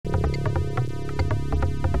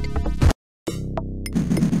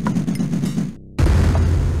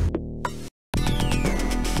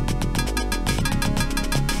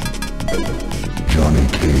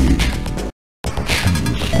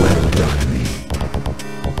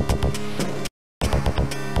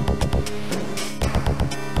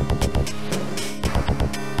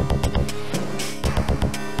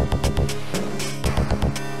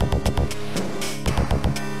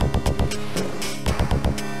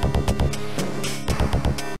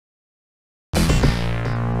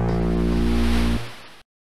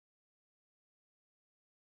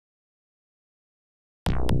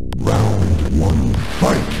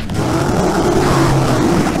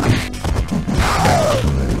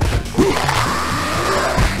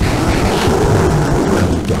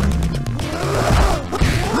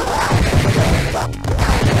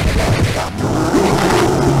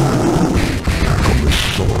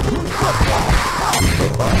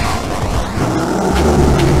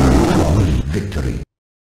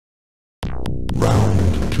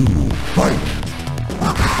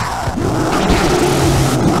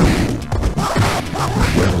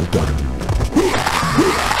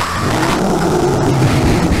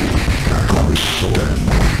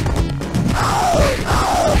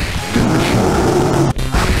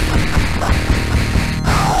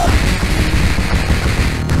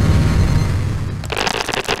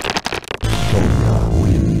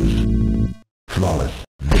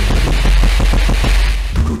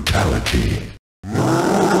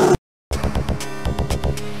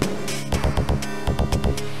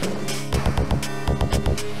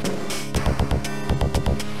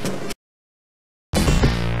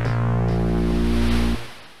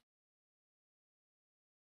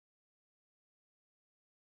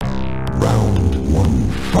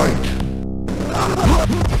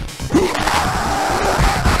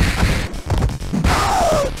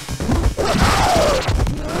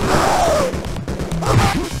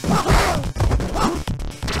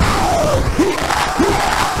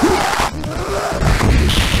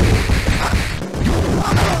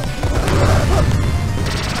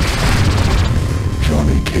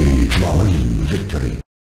victory.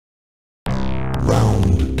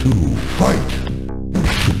 Round 2, fight!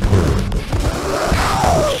 Superb.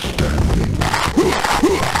 Outstanding.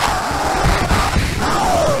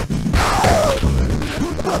 Excellent.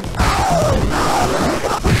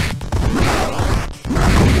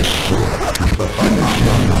 From the sword to the finish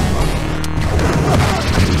line.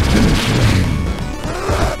 Finish line.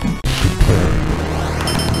 Superb.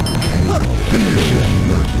 And finish him,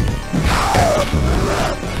 mercy. Excellent.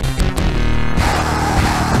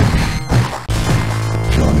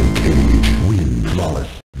 Johnny Cage wins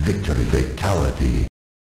flawless victory fatality.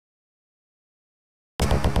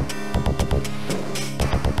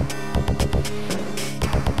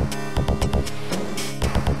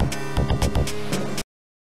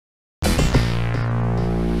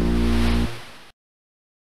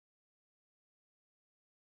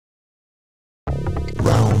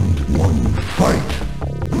 Round 1, fight!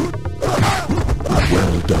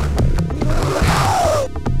 Well done.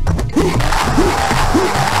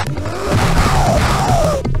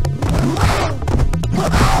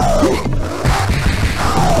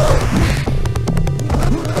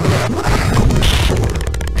 From the sword,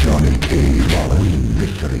 Johnny Cage wins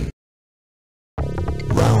victory.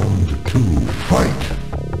 Round 2, fight!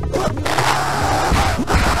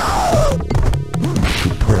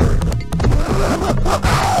 Superb.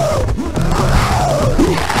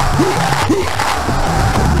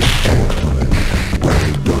 Excellent.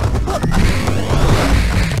 Well done.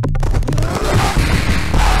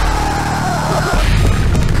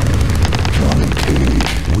 Johnny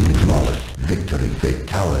Cage wins flawless victory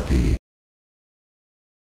fatality.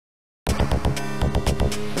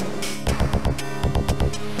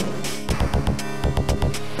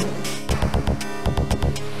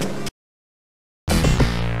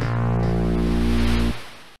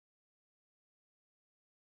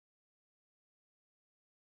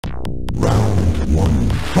 Round 1,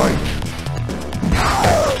 fight!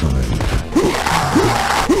 Excellent.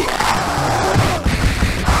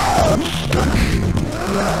 Outstanding.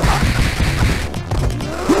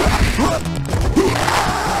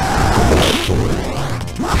 Sword.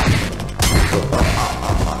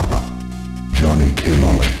 Johnny Cage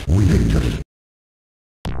wins victory.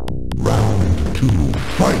 Round 2,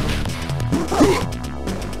 fight!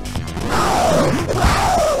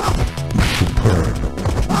 Superb.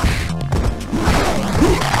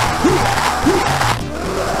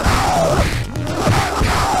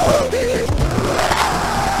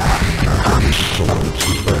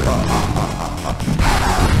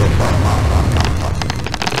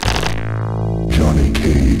 Johnny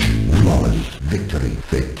Cage, flawless victory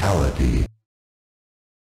fatality.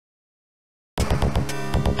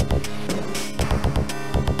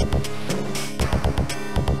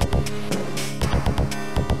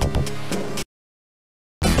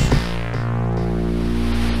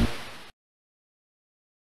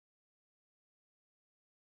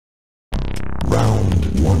 Round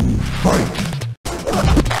 1, fight!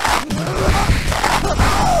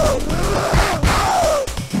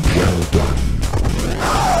 Well done.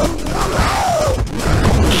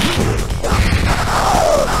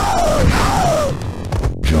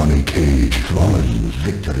 Johnny Cage flawless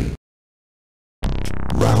victory.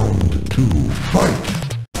 Round 2, fight!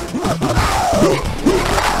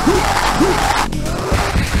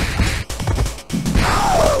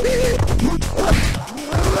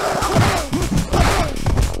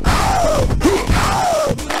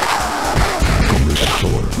 From the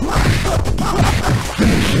sword.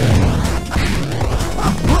 Finish him.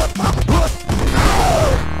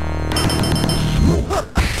 Smoke.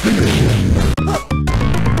 Finish him.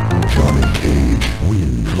 Johnny Cage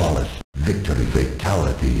wins flawless victory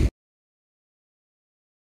fatality.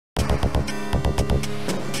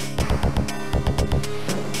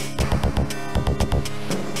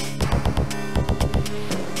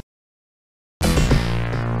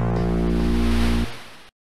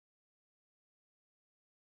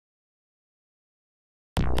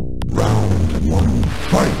 Round 1,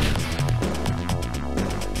 fight!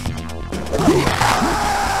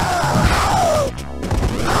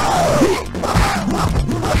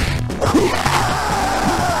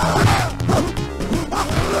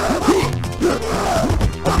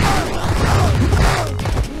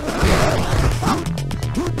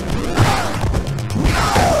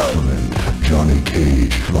 Excellent. Johnny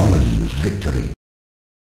Cage flawless victory.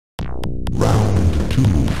 Round 2,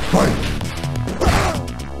 fight!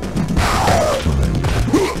 Excellent.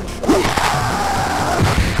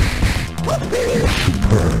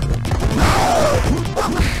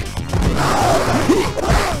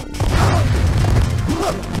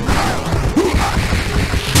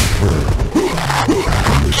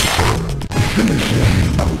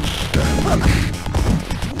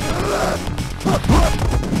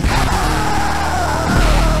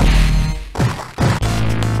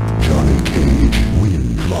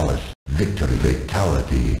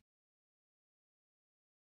 fatality.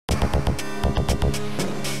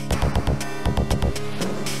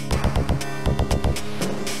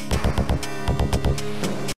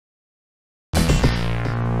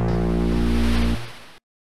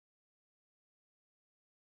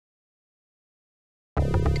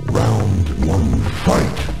 Round one,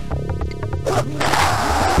 fight!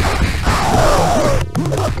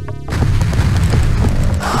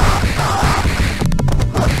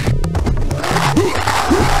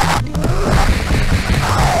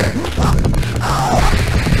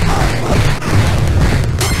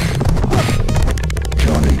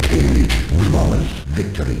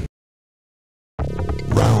 Victory.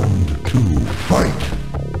 Round two, fight!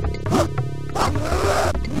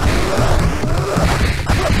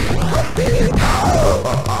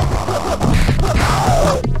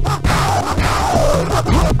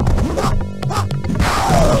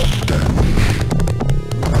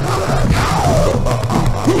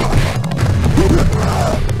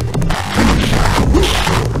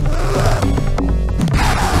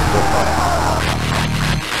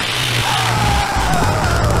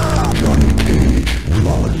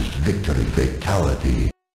 Victory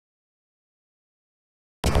fatality.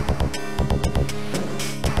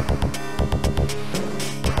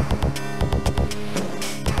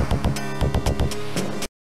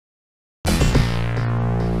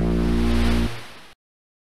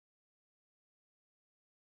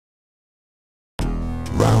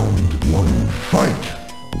 Round one, fight!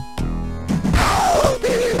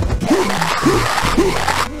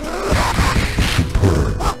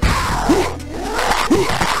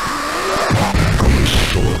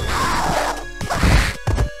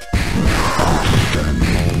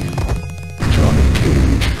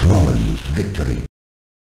 Victory.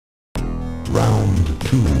 Round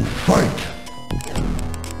two, fight!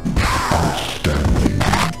 Outstanding.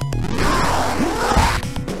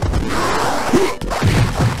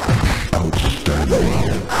 Outstanding.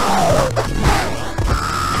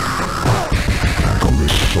 From the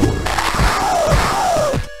sword.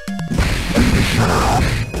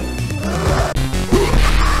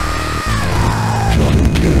 Johnny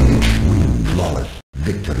Cage wins flawless.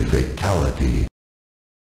 Victory fatality.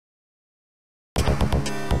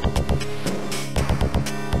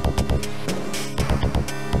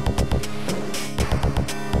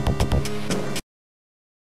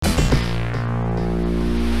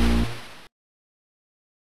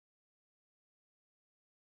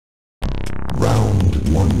 Round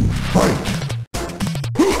one, fight!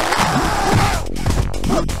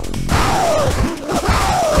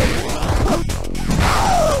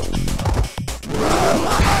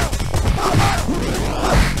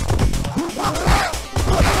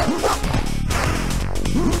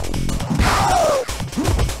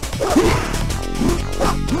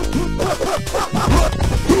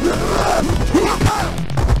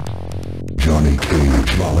 Johnny Cage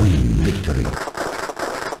flawless victory.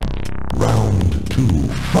 Round two,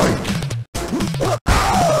 fight!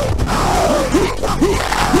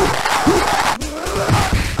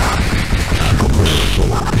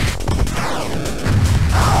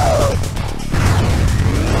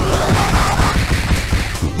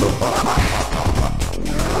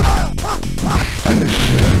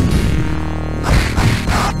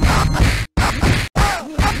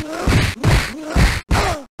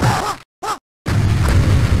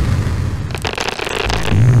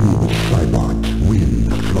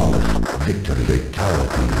 Victory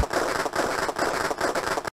fatality.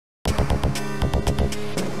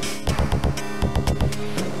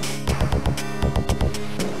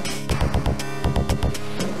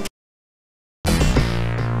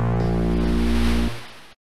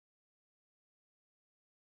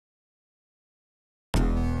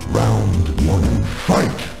 Round one,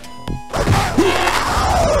 fight!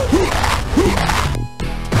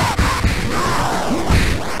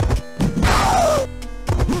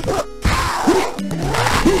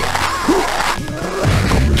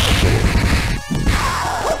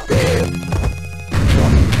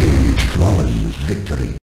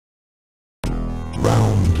 Victory.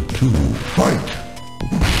 Round two, fight!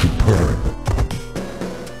 Superb.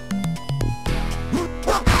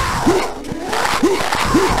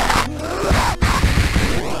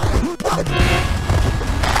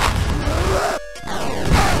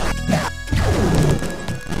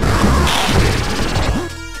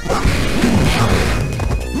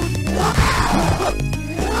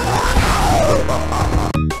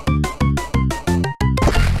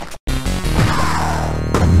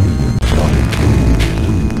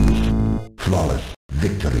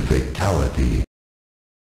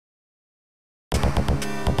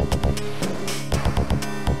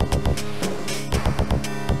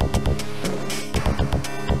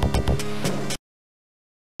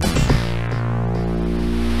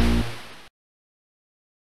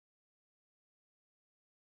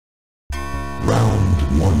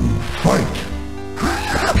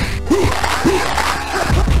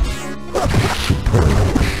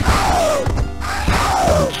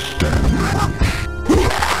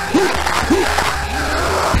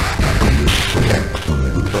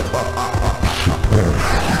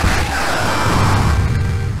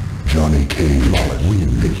 Cage win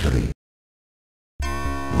victory.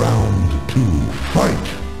 Round 2, fight!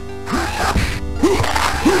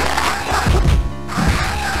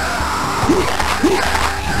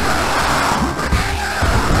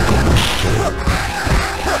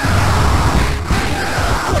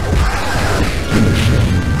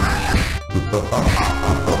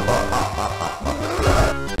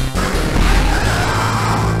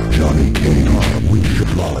 Johnny Cage wins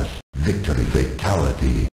flawless victory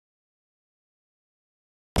fatality.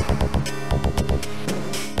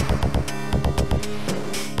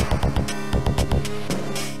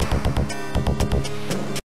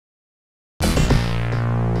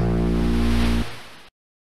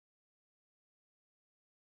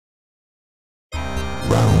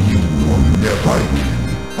 Round 1, fight!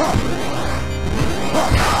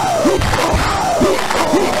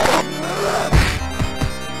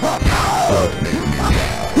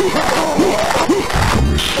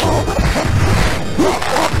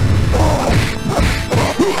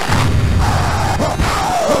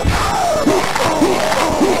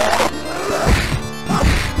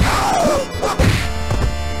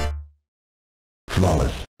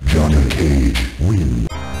 Flawless. Johnny Cage win.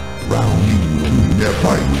 Round 2,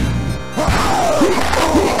 fight!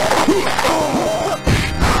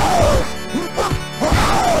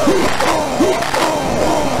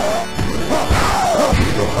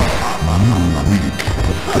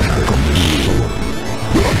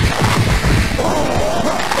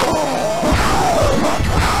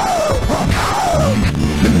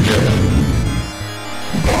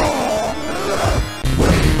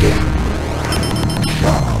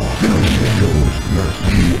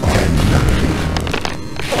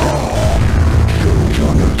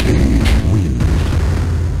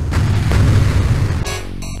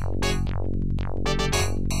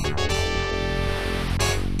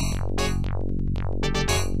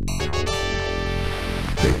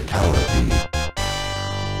 Fatality.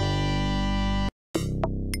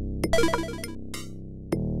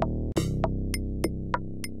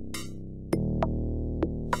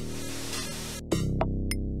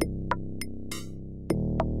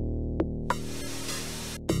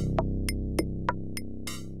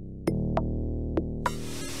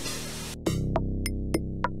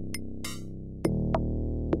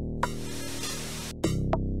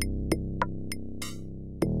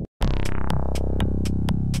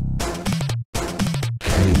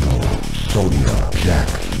 Sonia Jack.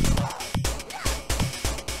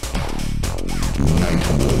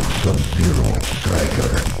 Nightwolf Sub-Zero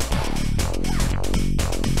Striker.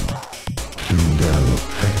 Sundel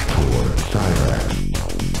Vector Cyrax.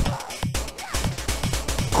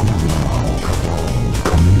 Kulao Cabal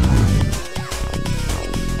Chameleon.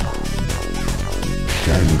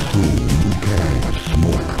 Shang Tsung Kang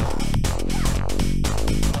Smoke.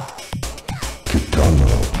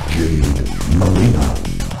 Kitana Jade Marina.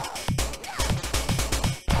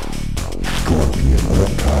 Scorpion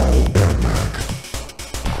Reptile Ermac.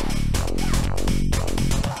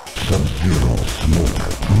 Sub-Zero Smoke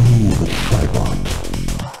Move Cybot.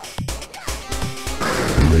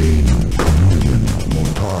 Rain Chameleon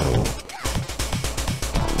Montaro.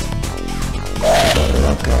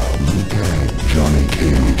 Baraka Luke Johnny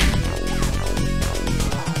Cage.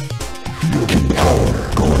 Fusion Power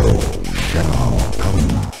Goro Shao Kahn.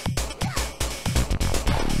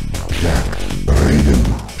 Jax Raiden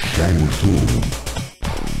Shang Tsung.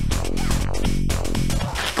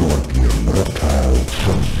 Scorpion Reptile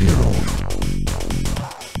Sub-Zero.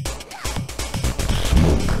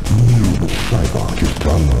 Smoke Noob Cybot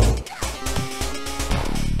Kitano.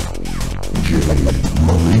 Jade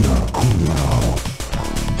Marina Kulao.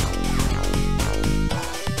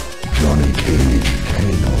 Johnny Cage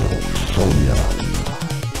Kano Sonya.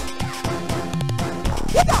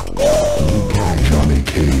 Luke Johnny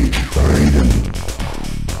Cage Raiden.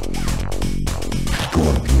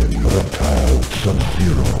 Scorpion Reptile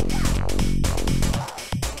Sub-Zero.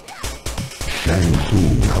 Shang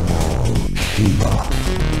Tsung Cabal Shiva.